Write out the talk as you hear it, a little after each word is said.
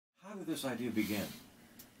this idea begin?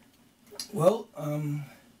 Well,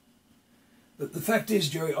 the fact is,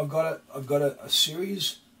 Jerry, I've got a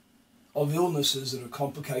series of illnesses that are a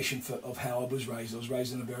complication of how I was raised. I was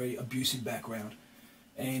raised in a very abusive background,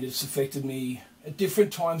 and it's affected me at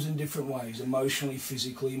different times in different ways, emotionally,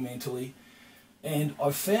 physically, mentally. And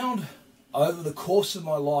I've found over the course of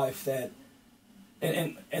my life that,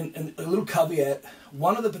 and a little caveat,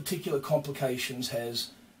 one of the particular complications has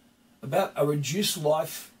about a reduced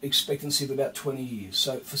life expectancy of about 20 years.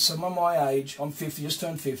 So for someone my age, I'm 50, just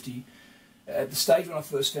turned 50, at the stage when I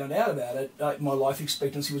first found out about it, my life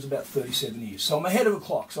expectancy was about 37 years. So I'm ahead of the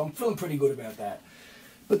clock, so I'm feeling pretty good about that.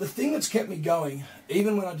 But the thing that's kept me going,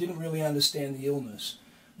 even when I didn't really understand the illness,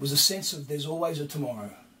 was a sense of there's always a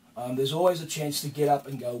tomorrow. There's always a chance to get up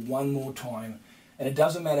and go one more time. And it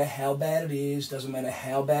doesn't matter how bad it is, doesn't matter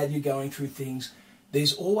how bad you're going through things,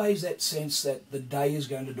 there's always that sense that the day is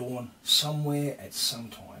going to dawn somewhere at some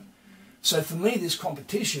time. So for me, this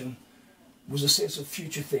competition was a sense of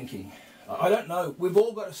future thinking. I don't know, we've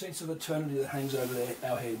all got a sense of eternity that hangs over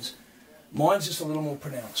our heads. Mine's just a little more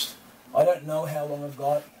pronounced. I don't know how long I've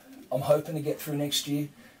got. I'm hoping to get through next year,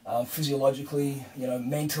 physiologically,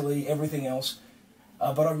 mentally, everything else.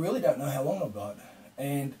 But I really don't know how long I've got.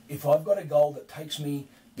 And if I've got a goal that takes me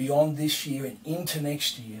beyond this year and into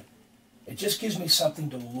next year, it just gives me something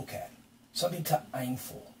to look at, something to aim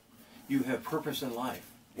for. You have purpose in life.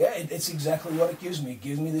 Yeah, it's exactly what it gives me. It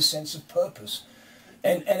gives me this sense of purpose.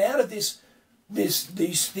 And out of these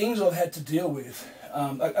things I've had to deal with,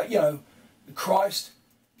 Christ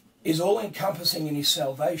is all-encompassing in his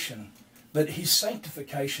salvation, but his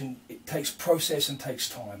sanctification, it takes process and takes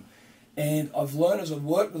time. And I've learned as I've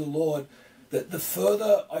worked with the Lord that the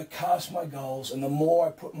further I cast my goals and the more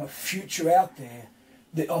I put my future out there,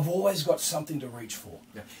 that I've always got something to reach for.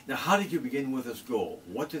 Yeah. Now, how did you begin with this goal?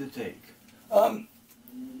 What did it take?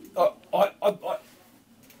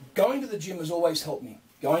 Going to the gym has always helped me.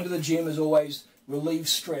 Going to the gym has always relieved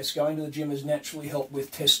stress. Going to the gym has naturally helped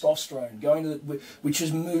with testosterone, which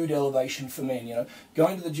is mood elevation for men.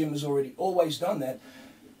 Going to the gym has always done that.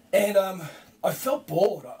 And I felt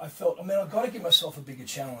bored. I've got to give myself a bigger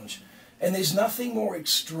challenge. And there's nothing more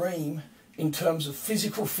extreme in terms of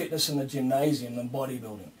physical fitness in the gymnasium than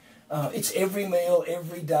bodybuilding. It's every meal,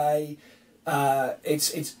 every day.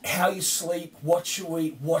 It's how you sleep, what you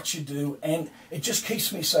eat, what you do, and it just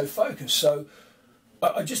keeps me so focused. So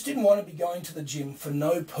I just didn't want to be going to the gym for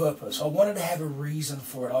no purpose. I wanted to have a reason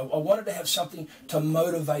for it. I wanted to have something to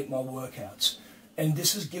motivate my workouts. And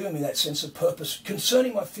this has given me that sense of purpose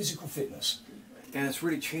concerning my physical fitness. And it's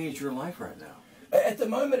really changed your life right now. At the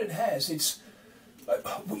moment it has. It's,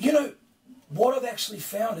 what I've actually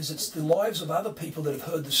found is it's the lives of other people that have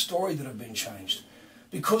heard the story that have been changed.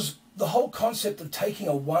 Because the whole concept of taking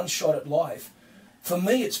a one shot at life, for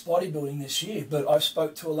me it's bodybuilding this year, but I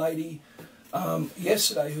spoke to a lady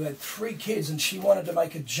yesterday who had 3 kids and she wanted to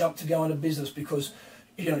make a jump to go into business because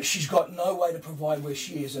she's got no way to provide where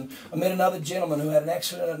she is. And I met another gentleman who had an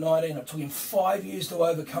accident at 19. It took him 5 years to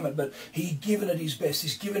overcome it, but he'd given it his best.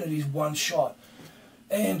 He's given it his one shot.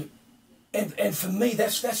 And for me,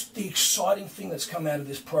 that's the exciting thing that's come out of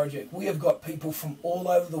this project. We have got people from all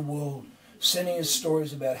over the world sending us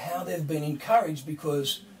stories about how they've been encouraged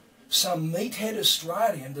because some meathead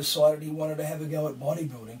Australian decided he wanted to have a go at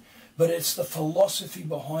bodybuilding. But it's the philosophy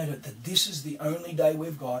behind it that this is the only day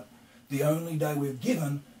we've got, the only day we've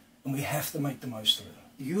given, and we have to make the most of it.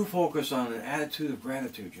 You focus on an attitude of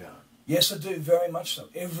gratitude, John. Yes, I do, very much so.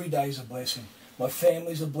 Every day is a blessing. My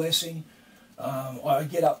family's a blessing. I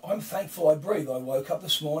get up, I'm thankful I breathe. I woke up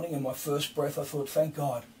this morning and my first breath I thought, thank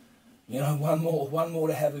God. One more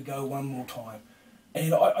to have a go, one more time.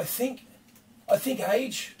 And I think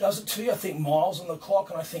age does it to you. I think miles on the clock,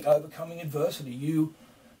 and I think overcoming adversity. You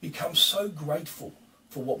become so grateful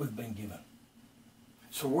for what we've been given.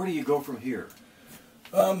 So where do you go from here?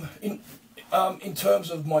 In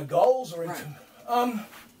terms of my goals, or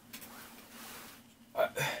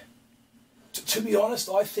to be honest,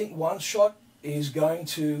 I think one shot is going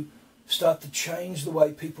to start to change the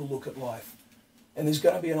way people look at life. And there's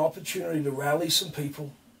going to be an opportunity to rally some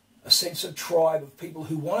people, a sense of tribe of people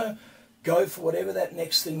who want to go for whatever that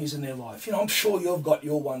next thing is in their life. I'm sure you've got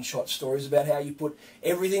your one-shot stories about how you put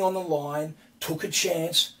everything on the line, took a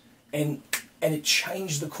chance, and it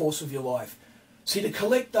changed the course of your life. See, to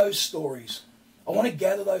collect those stories, I want to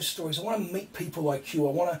gather those stories. I want to meet people like you.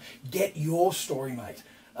 I want to get your story, mate.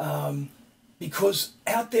 Because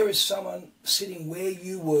out there is someone sitting where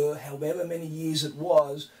you were, however many years it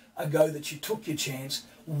was ago that you took your chance,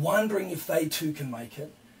 wondering if they too can make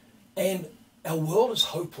it. And our world is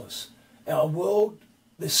hopeless. Our world,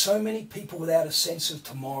 there's so many people without a sense of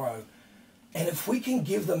tomorrow. And if we can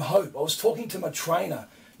give them hope, I was talking to my trainer,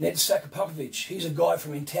 Ned Sakapovic. He's a guy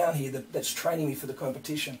from in town here that's training me for the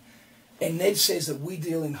competition. And Ned says that we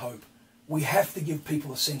deal in hope. We have to give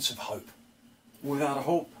people a sense of hope. Without a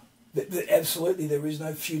hope. Absolutely, there is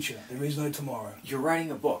no future. There is no tomorrow. You're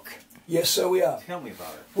writing a book. Yes, so we are. Tell me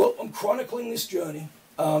about it. Well, I'm chronicling this journey.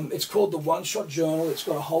 It's called the One Shot Journal. It's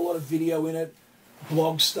got a whole lot of video in it,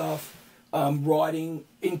 blog stuff, writing.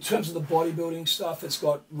 In terms of the bodybuilding stuff, it's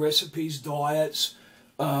got recipes, diets,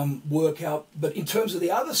 workout. But in terms of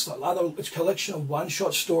the other stuff, it's a collection of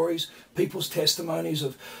one-shot stories, people's testimonies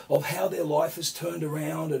of how their life has turned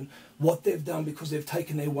around and what they've done because they've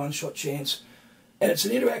taken their one-shot chance. And it's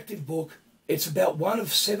an interactive book. It's about one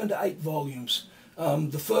of 7 to 8 volumes.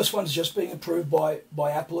 The first one's just being approved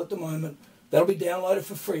by Apple at the moment. That'll be downloaded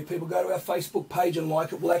for free. People go to our Facebook page and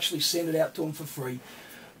like it. We'll actually send it out to them for free.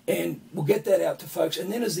 And we'll get that out to folks.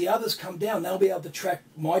 And then as the others come down, they'll be able to track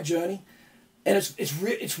my journey. And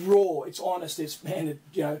it's raw, it's honest,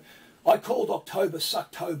 I called October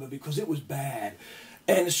Sucktober because it was bad.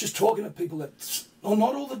 And it's just talking to people that,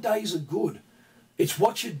 not all the days are good. It's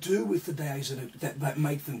what you do with the days that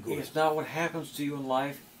make them good. It's not what happens to you in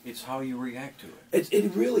life, it's how you react to it.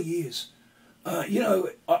 It really is.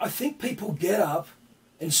 I think people get up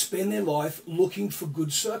and spend their life looking for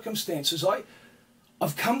good circumstances.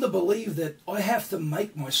 I've come to believe that I have to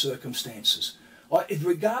make my circumstances.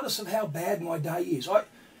 Regardless of how bad my day is.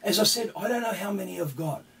 As I said, I don't know how many I've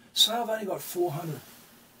got. Say I've only got 400.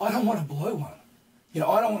 I don't want to blow one.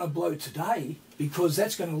 I don't want to blow today because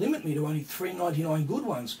that's going to limit me to only 399 good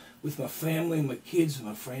ones with my family and my kids and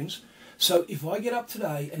my friends. So if I get up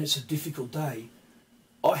today and it's a difficult day,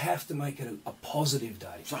 I have to make it a positive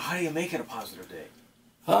day. So how do you make it a positive day?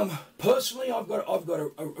 Personally, I've got a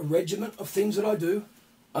regiment of things that I do.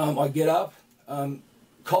 I get up,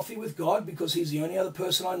 coffee with God because he's the only other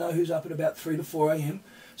person I know who's up at about 3 to 4 a.m.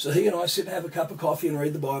 So he and I sit and have a cup of coffee and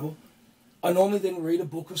read the Bible. I normally then read a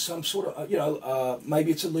book of some sort of,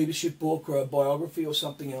 maybe it's a leadership book or a biography or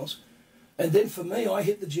something else. And then for me, I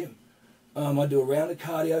hit the gym. I do a round of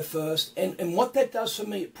cardio first. And what that does for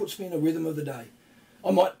me, it puts me in a rhythm of the day. I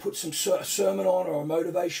might put some sermon on or a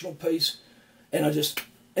motivational piece. And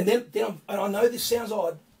I know this sounds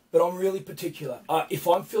odd, but I'm really particular. If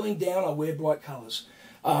I'm feeling down, I wear bright colours.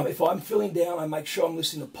 If I'm feeling down, I make sure I'm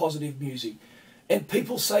listening to positive music. And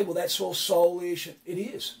people say, well, that's all soulish. It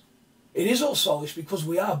is. It is all soulish because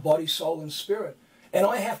we are body, soul, and spirit. And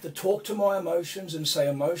I have to talk to my emotions and say,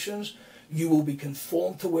 emotions, you will be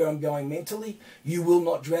conformed to where I'm going mentally. You will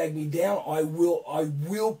not drag me down. I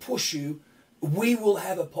will push you. We will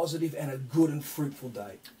have a positive and a good and fruitful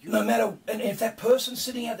day. No matter, and if that person's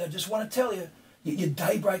sitting out there, I just want to tell you, your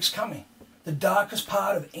daybreak's coming. The darkest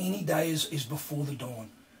part of any day is before the dawn.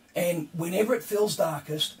 And whenever it feels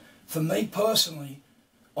darkest, for me personally,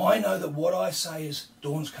 I know that what I say is,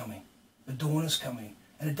 dawn's coming. The dawn is coming.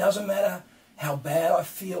 And it doesn't matter how bad I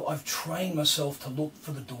feel, I've trained myself to look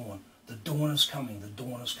for the dawn. The dawn is coming. The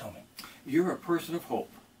dawn is coming. You're a person of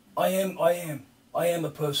hope. I am a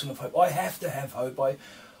person of hope. I have to have hope. I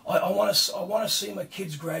want to see my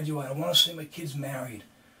kids graduate. I want to see my kids married.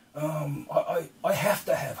 I have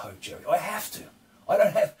to have hope, Jerry. I have to. I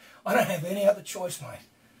don't have any other choice, mate.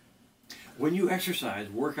 When you exercise,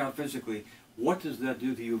 work out physically, what does that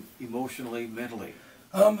do to you emotionally, mentally?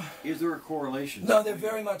 Is there a correlation? No, there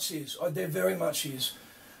very much is. There very much is.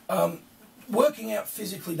 Working out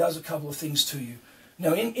physically does a couple of things to you.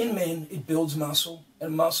 Now, in men, it builds muscle,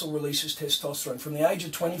 and muscle releases testosterone. From the age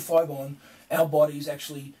of 25 on, our bodies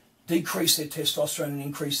actually decrease their testosterone and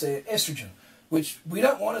increase their estrogen, which we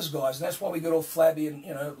don't want as guys, and that's why we get all flabby and,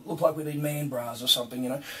 look like we need man bras or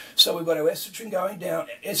something, So we've got our estrogen going down,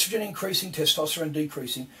 estrogen increasing, testosterone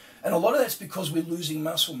decreasing, and a lot of that's because we're losing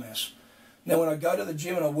muscle mass. Now, when I go to the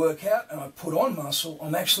gym and I work out and I put on muscle,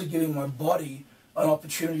 I'm actually giving my body an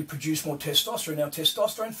opportunity to produce more testosterone. Now,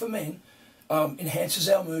 testosterone for men enhances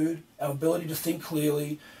our mood, our ability to think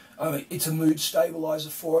clearly. It's a mood stabilizer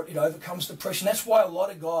for it. It overcomes depression. That's why a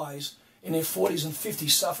lot of guys in their 40s and 50s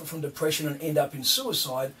suffer from depression and end up in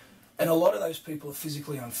suicide, and a lot of those people are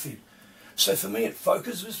physically unfit. So for me, it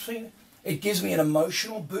focuses me. It gives me an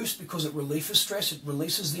emotional boost because it relieves stress. It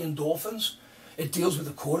releases the endorphins. It deals with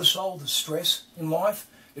the cortisol, the stress in life.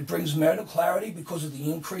 It brings mental clarity because of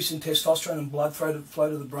the increase in testosterone and blood flow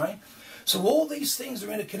to the brain. So all these things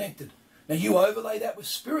are interconnected. Now you overlay that with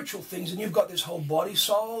spiritual things and you've got this whole body,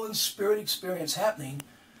 soul and spirit experience happening,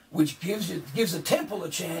 which gives the temple a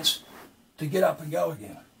chance to get up and go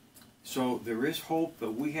again. So there is hope,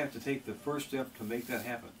 but we have to take the first step to make that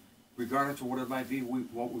happen, regardless of what it might be,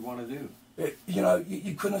 what we want to do.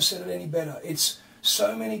 You couldn't have said it any better.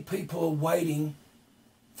 so many people are waiting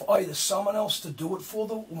for either someone else to do it for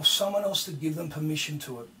them or someone else to give them permission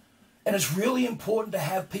to it. And it's really important to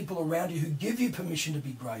have people around you who give you permission to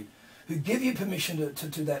be great, who give you permission to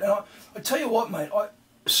do that. And I tell you what, mate,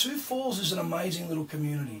 Sioux Falls is an amazing little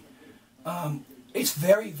community. It's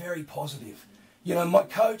very, very positive. You know, my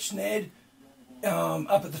coach, Ned,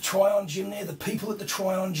 up at the Tryon Gym there, the people at the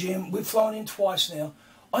Tryon Gym, we've flown in twice now.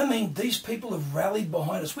 I mean, these people have rallied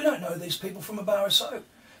behind us. We don't know these people from a bar of soap.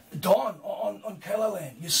 Don on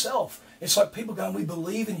Kelloland, yourself. It's like people going, we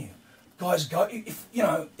believe in you. Guys, go. If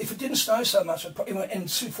it didn't snow so much, and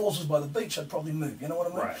Sioux Falls was by the beach, I'd probably move. You know what I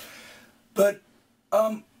mean? Right. But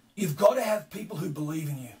you've got to have people who believe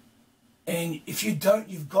in you. And if you don't,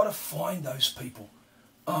 you've got to find those people.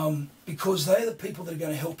 Because they're the people that are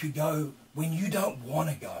going to help you go when you don't want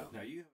to go. Now you